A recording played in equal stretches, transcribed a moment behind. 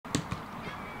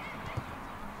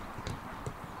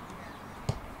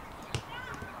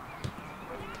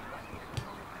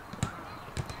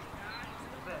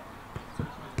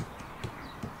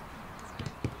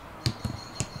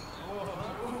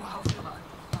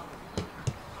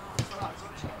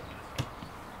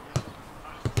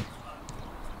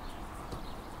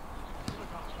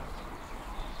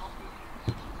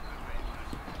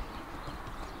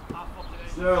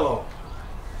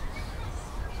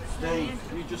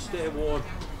just stay warm.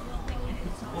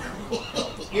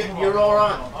 You're all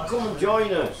right. Come and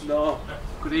join us. No.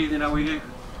 Good evening. How are you?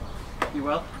 You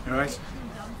well? You all right?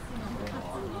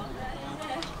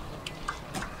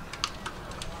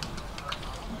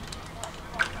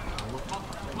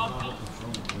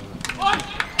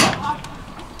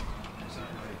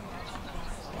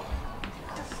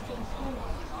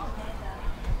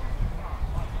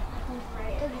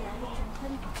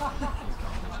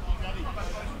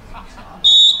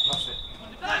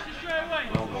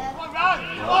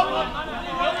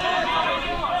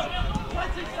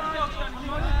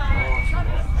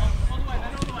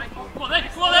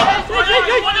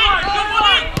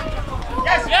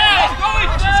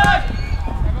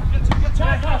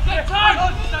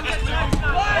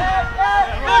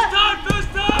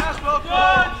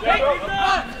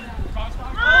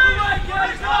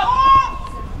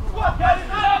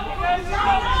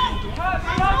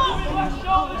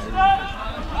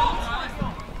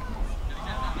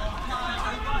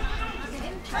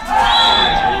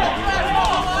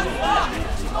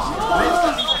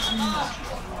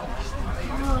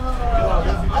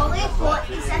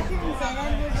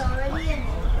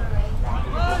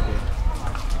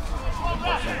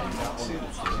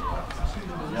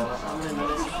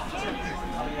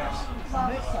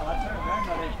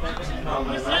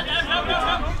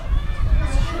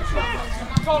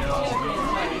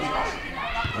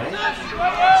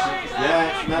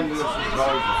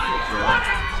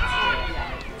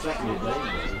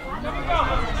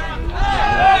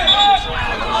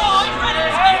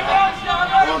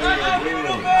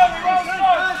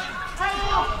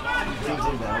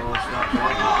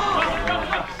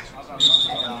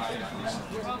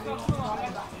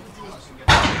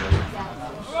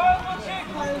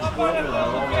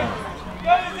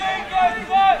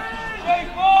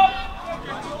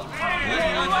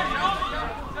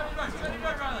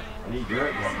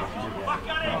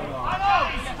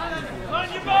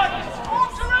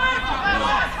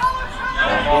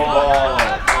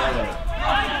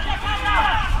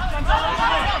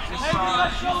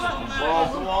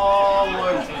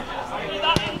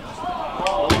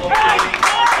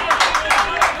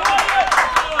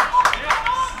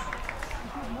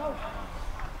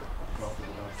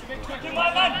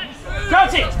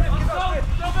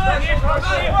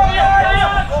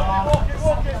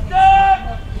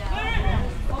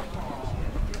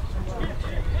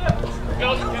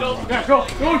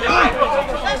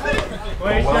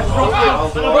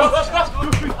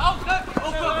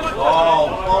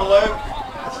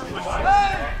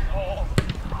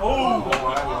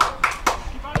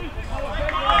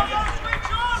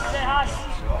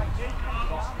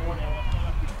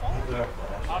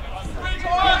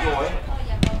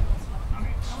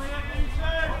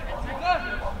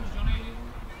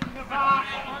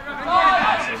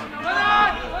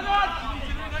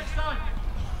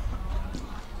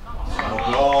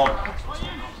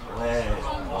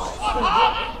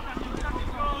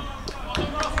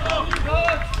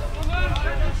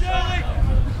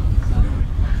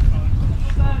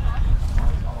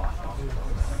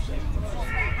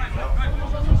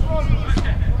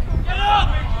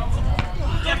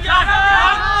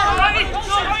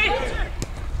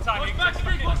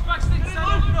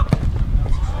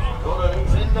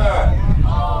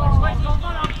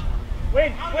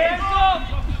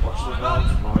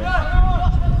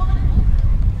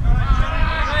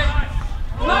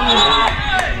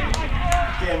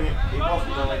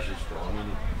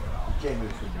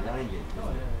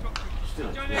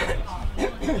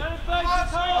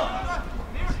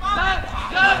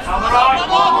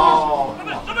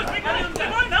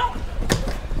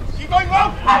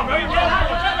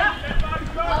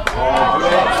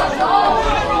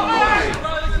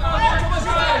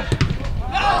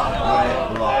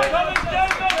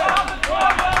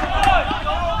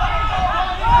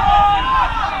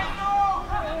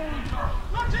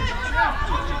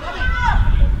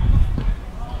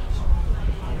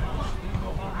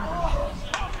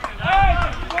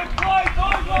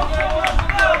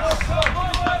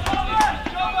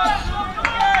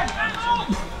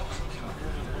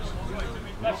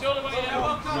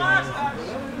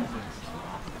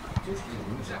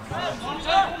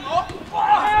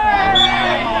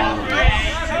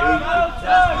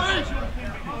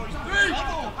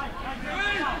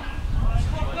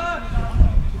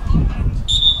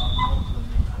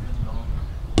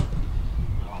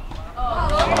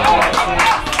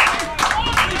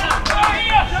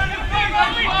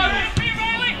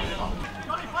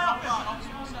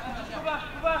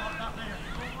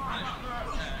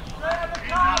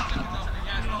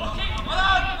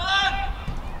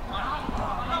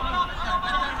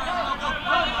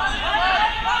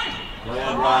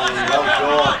 Riley, well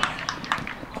done.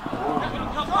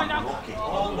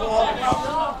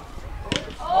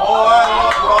 Oh,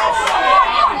 Ross.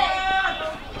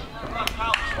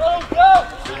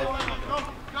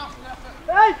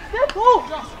 Hey, step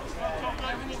up!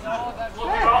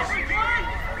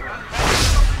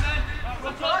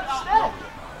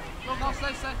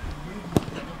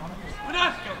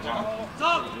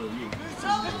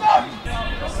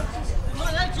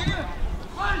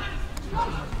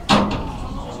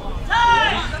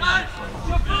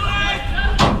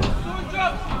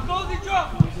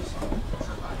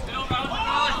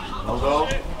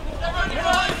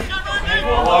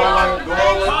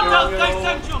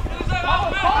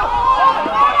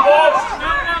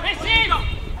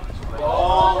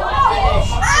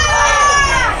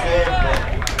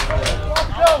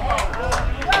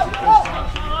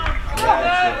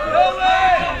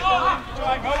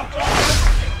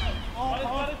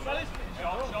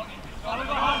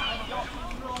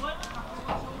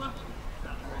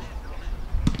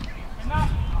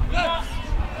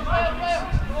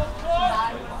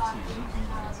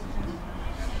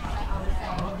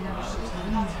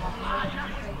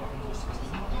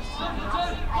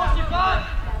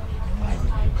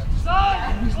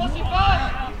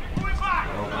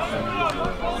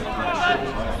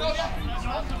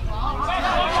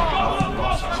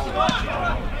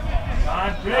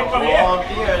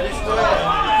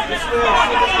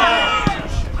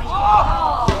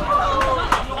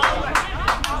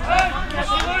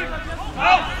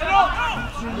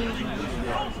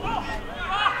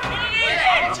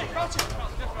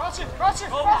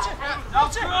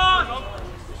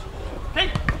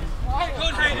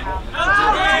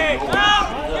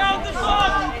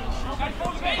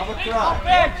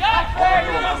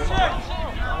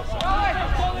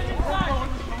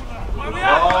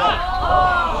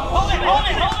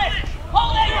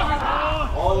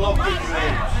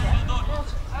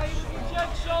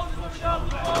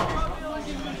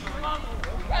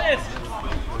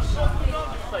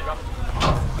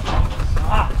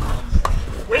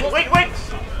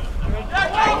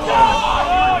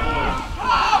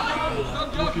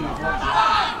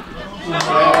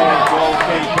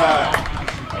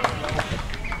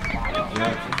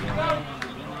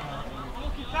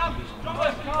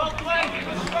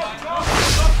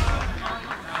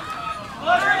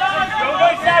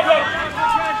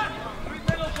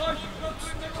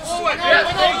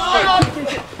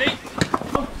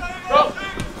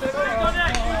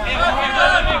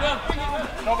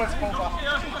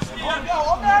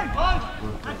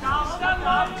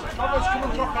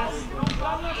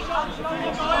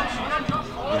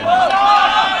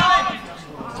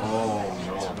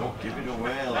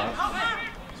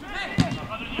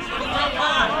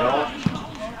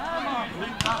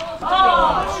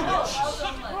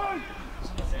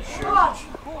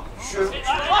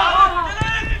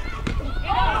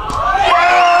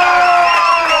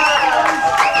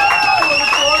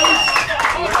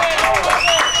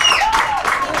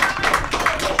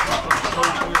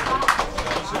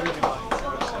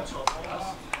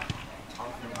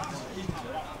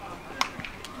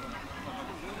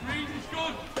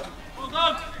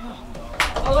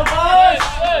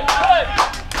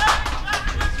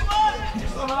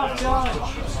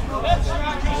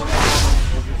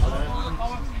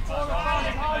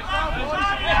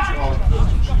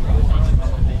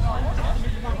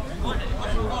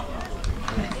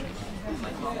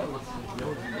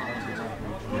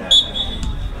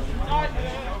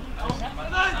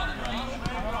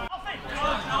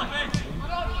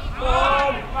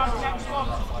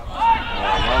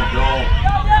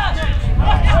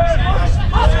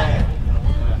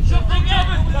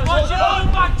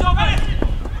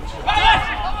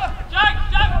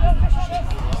 Jack!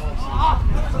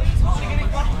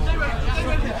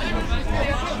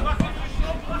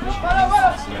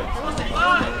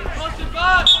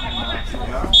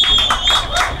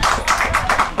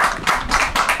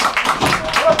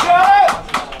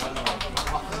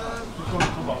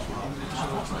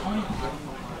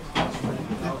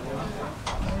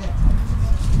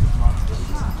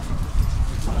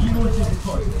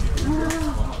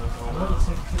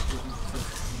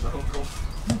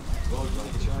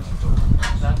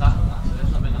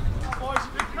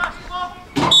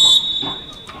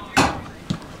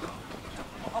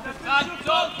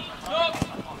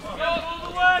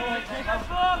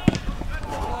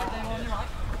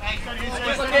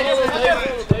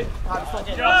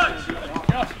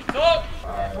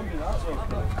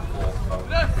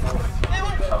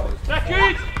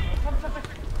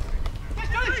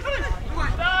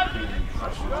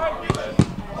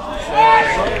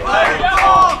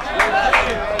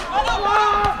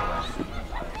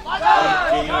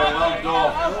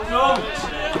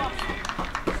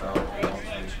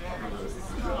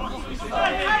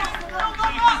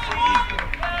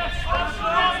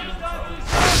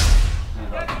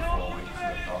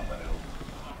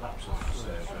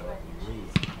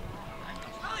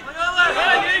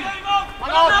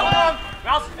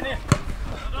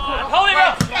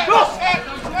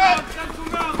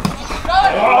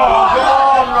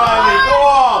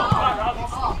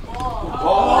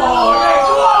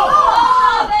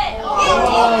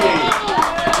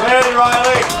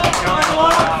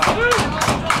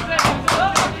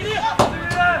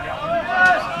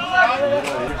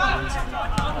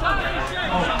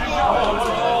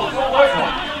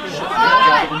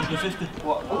 the 50.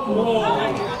 What? I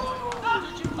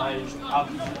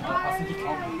think he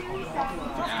can't.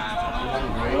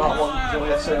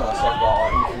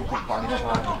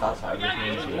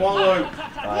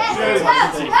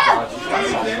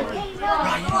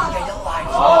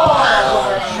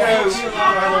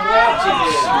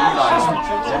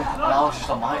 Now it's just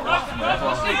a mic laughing at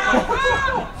everyone.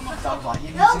 Sounds like you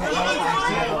need to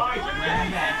get your life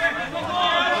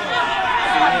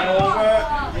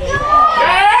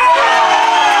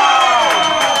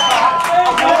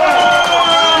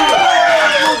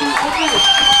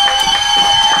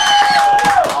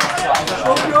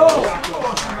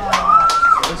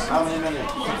How many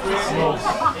minutes?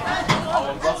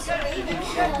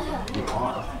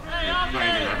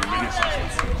 Maybe 11 minutes, I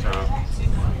think. So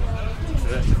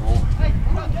 34.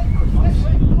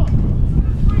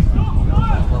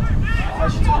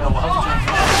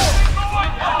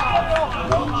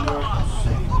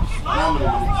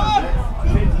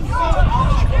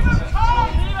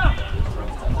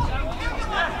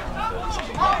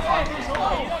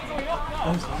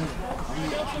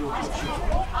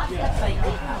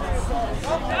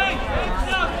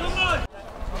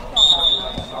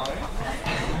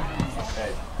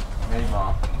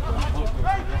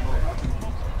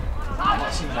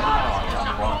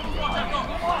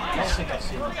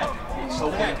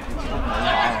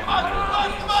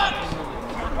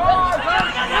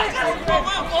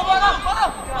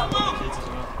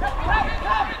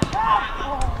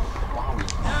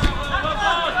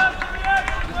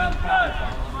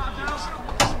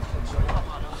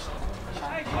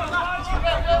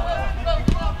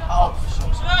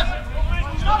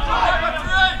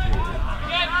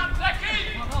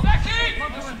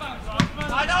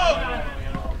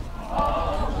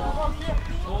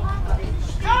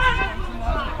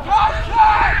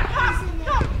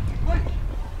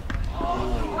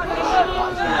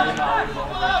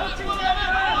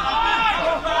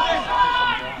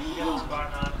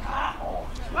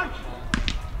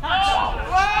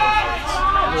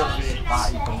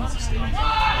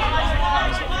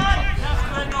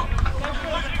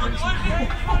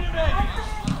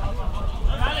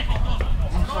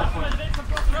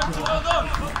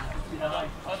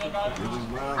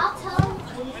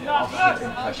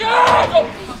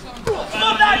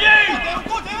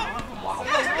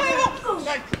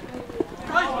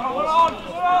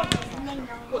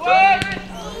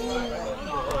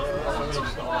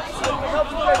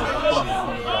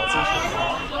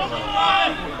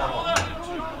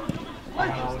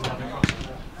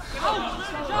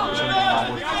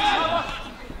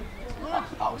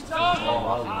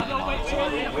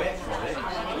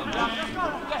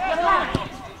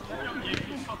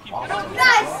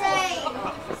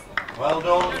 Well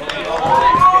done.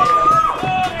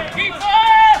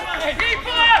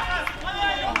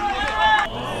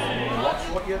 Watch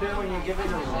what you do when you give it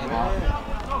a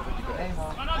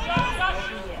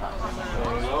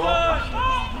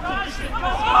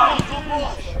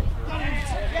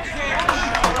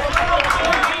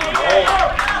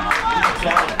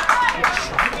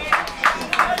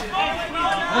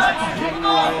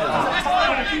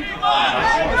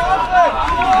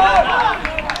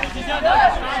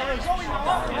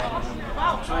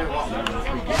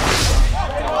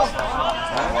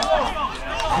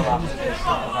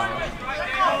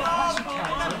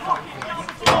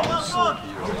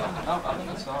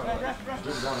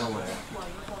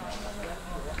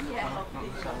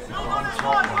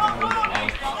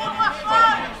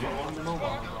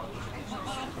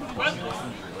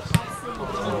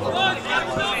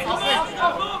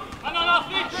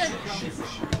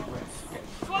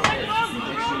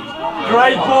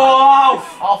Great ball!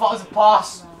 Oh, that was a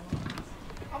pass.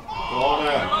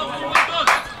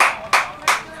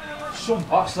 Some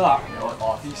pass that.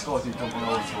 Oh, if he scores, he's done over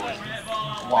to us.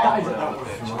 That is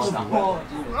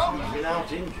He's been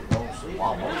out injured all season.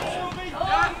 Wow,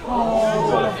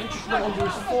 under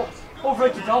his foot.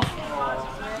 Overrated off.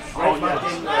 Great back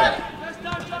in there.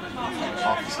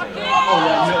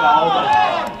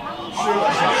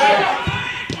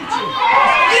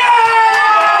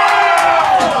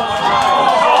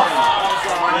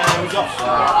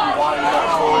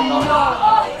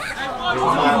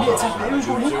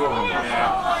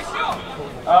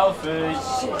 Alfie.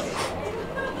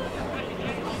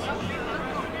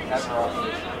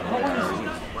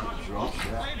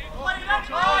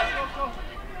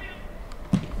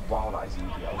 Wow, that is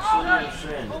easy.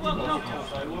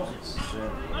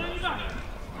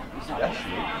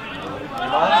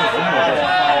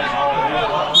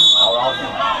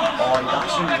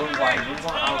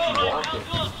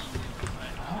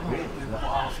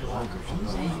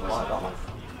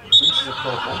 is a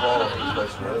pro footballer. He's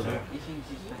plays for us.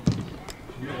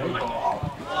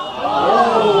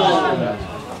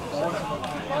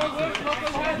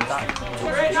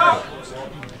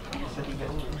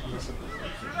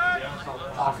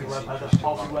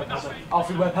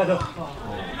 Alfie web header.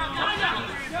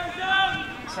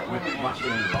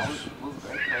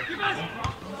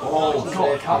 Oh, got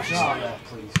to catch that there,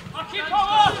 please.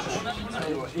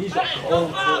 He's got the whole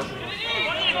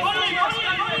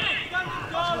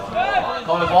Come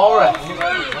on, the ball, Rick.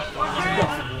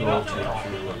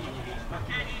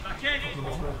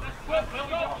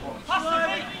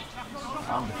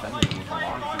 I'm defending him from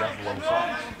Mark. He has low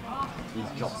socks.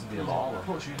 He's got to be a baller.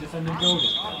 What, should you defend him building?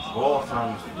 Both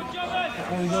hands.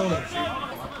 Where are you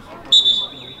going?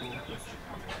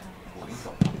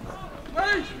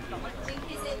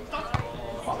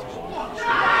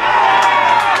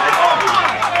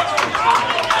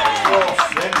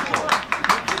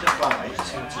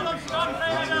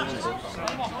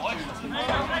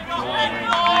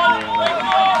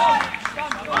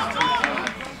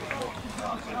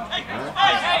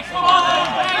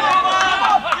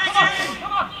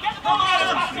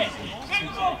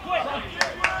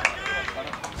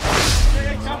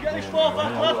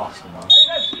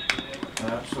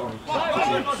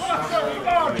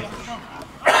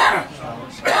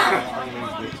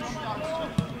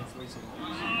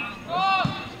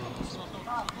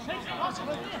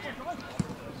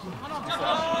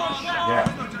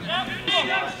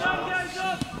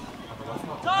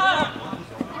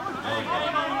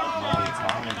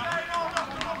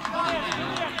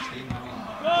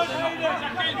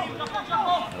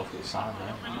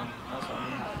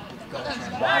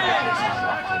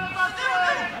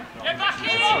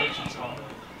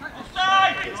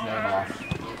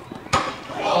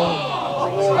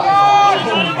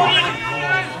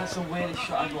 That's the weirdest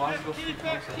shot I've got through the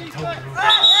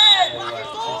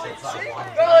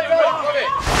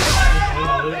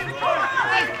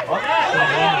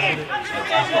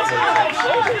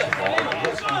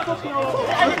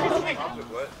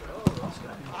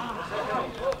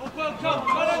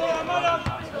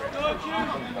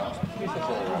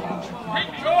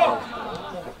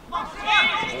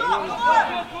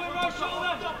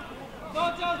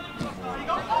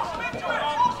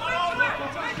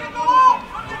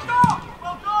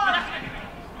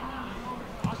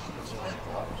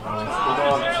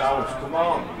Come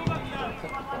on.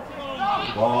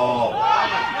 Ball.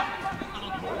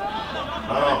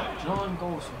 No. John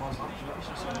goes from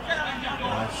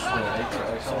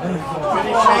Finish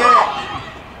it.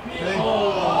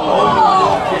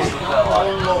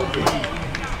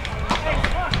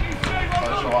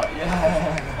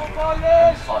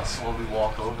 Just like slowly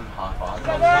walk over and high five.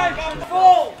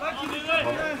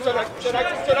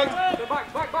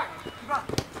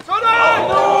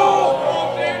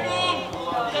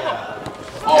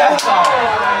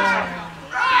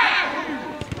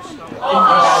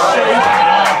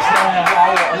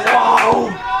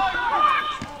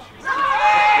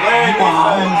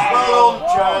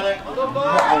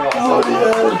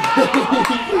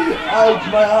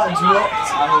 My heart dropped.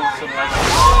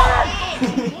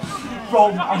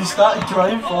 From, I just started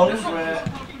crying for him.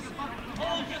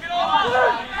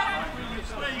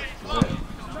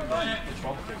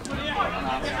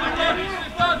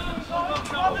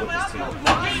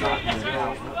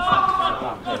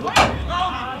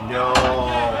 No.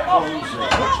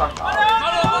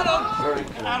 Very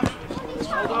cool.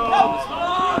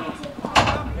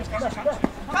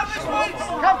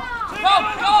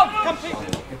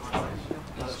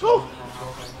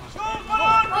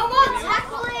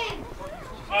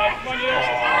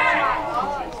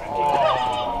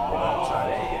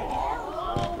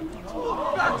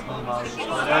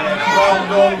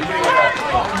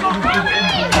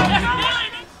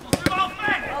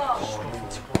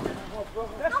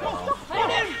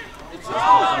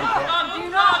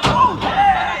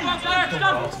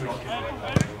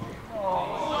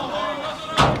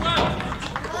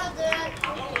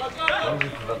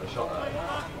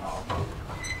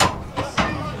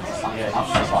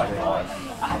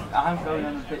 I'm going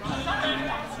on a bit.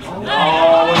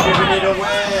 Oh, we're giving it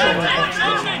away.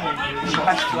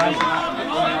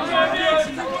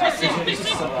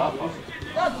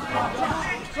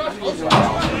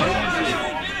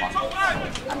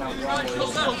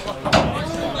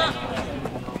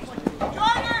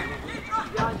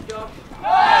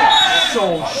 So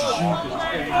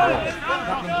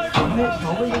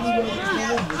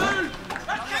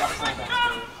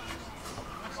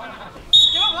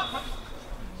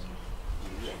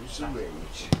stupid.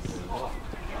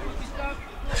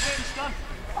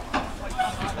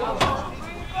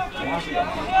 Mossie on.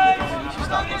 You should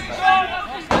start going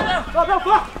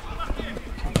back.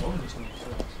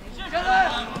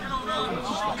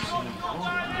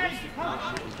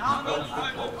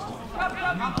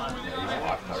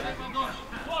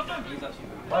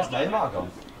 Where's Neymar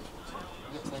gone?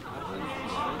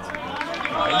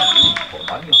 Put a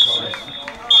bang in for it.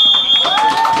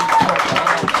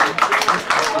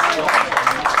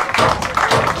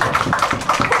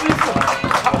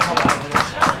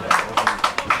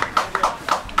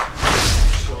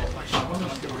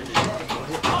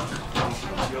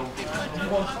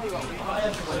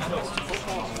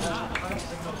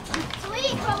 So we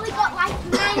probably got like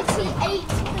 98%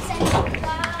 of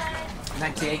that.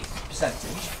 98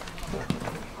 percentage.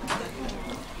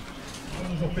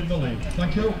 Up in the lead.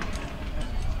 Thank you.